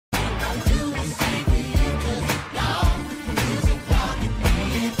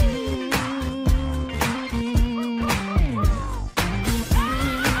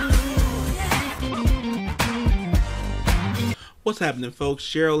What's happening, folks?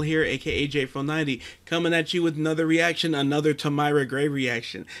 Cheryl here, aka J490, coming at you with another reaction, another Tamyra Gray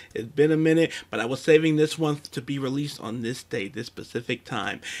reaction. It's been a minute, but I was saving this one to be released on this day, this specific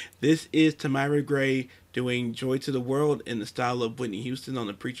time. This is Tamyra Gray doing Joy to the World in the style of Whitney Houston on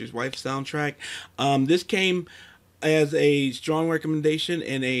the Preacher's Wife soundtrack. This came as a strong recommendation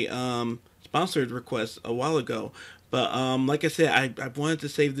and a sponsored request a while ago. But like I said, I wanted to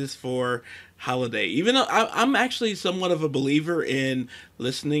save this for holiday. Even though I'm actually somewhat of a believer in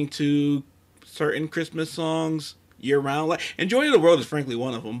listening to certain Christmas songs year round. Like, and Joy to the World is frankly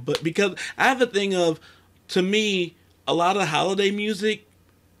one of them. But because I have a thing of, to me, a lot of holiday music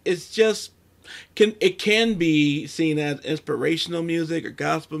is just, it can be seen as inspirational music or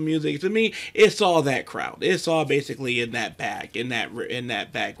gospel music. To me, it's all that crowd. It's all basically in that bag, in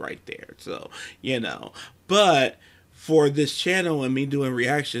that bag right there. So, you know, but for this channel and me doing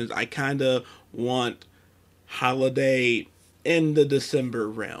reactions, I kind of want holiday in the December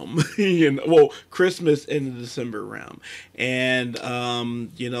realm, you know, well, Christmas in the December realm, and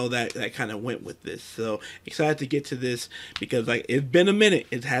you know, that kind of went with this. So excited to get to this because, like, it's been a minute.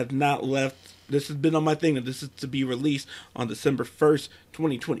 It has not left. This has been on my thing, and this is to be released on December 1st,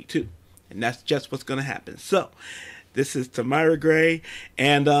 2022, and that's just what's gonna happen. So this is Tamyra Gray,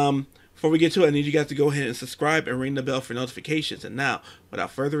 and before we get to it, I need you guys to go ahead and subscribe and ring the bell for notifications. And now, without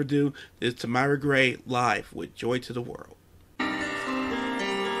further ado, this is Tamyra Gray live with Joy to the World. Joy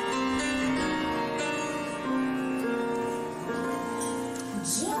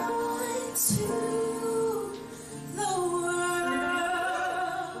to the world.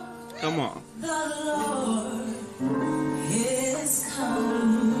 Come on. The Lord is come.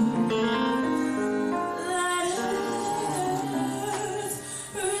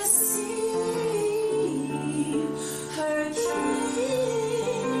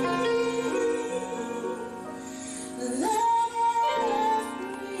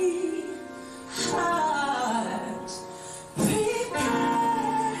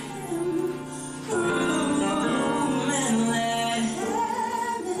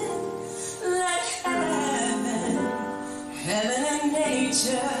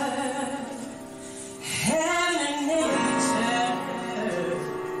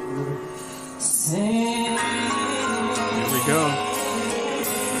 Here we go.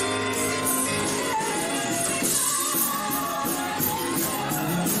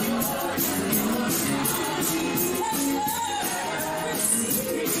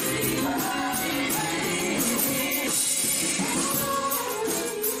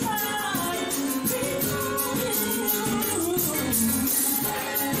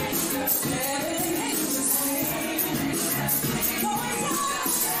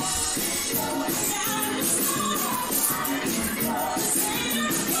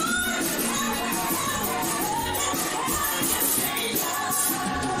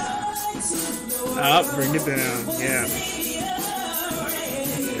 Up, bring it down. Yeah.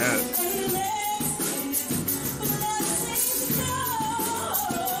 Yes.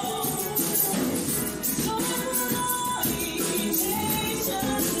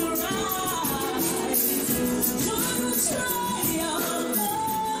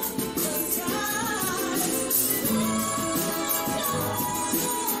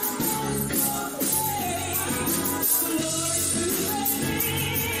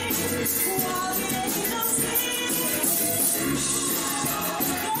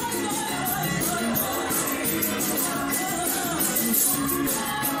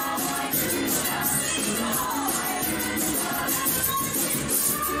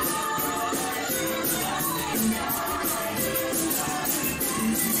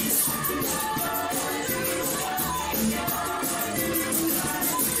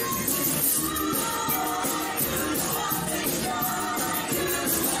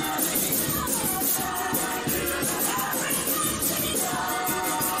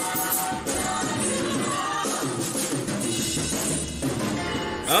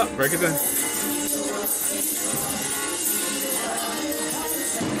 Oh, break it down.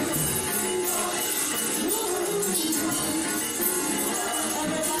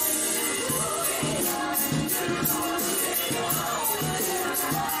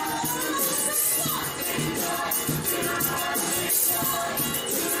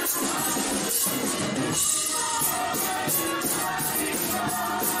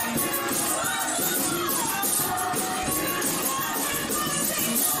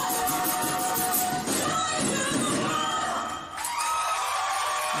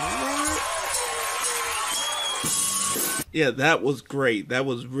 Yeah, that was great. That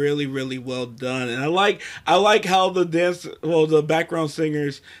was really, really well done. And I like how the background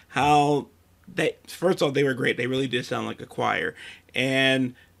singers, how they, first off, they were great. They really did sound like a choir,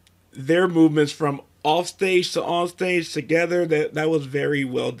 and their movements from off stage to on stage together, that was very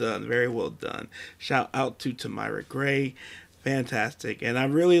well done. Very well done. Shout out to Tamyra Gray. Fantastic. And I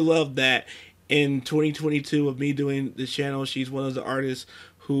really love that in 2022 of me doing this channel, she's one of the artists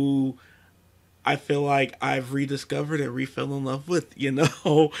who I feel like I've rediscovered and refell in love with, you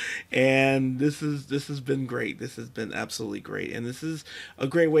know, and this has been great. This has been absolutely great, and this is a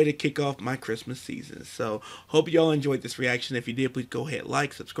great way to kick off my Christmas season. So hope y'all enjoyed this reaction. If you did, please go ahead,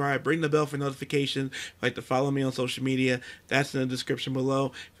 like, subscribe, ring the bell for notifications. If you'd like to follow me on social media, that's in the description below.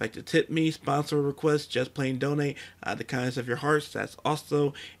 If you'd like to tip me, sponsor a request, just plain donate the kindness of your hearts, that's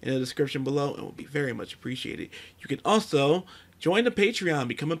also in the description below, and will be very much appreciated. You can also join the Patreon.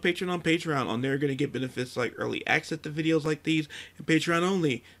 Become a patron on Patreon. On there, you're going to get benefits like early access to videos like these and Patreon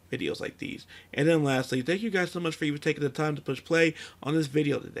only videos like these. And then lastly, thank you guys so much for even taking the time to push play on this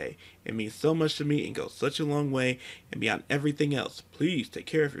video today. It means so much to me and goes such a long way. And beyond everything else, please take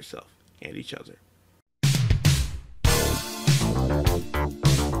care of yourself and each other.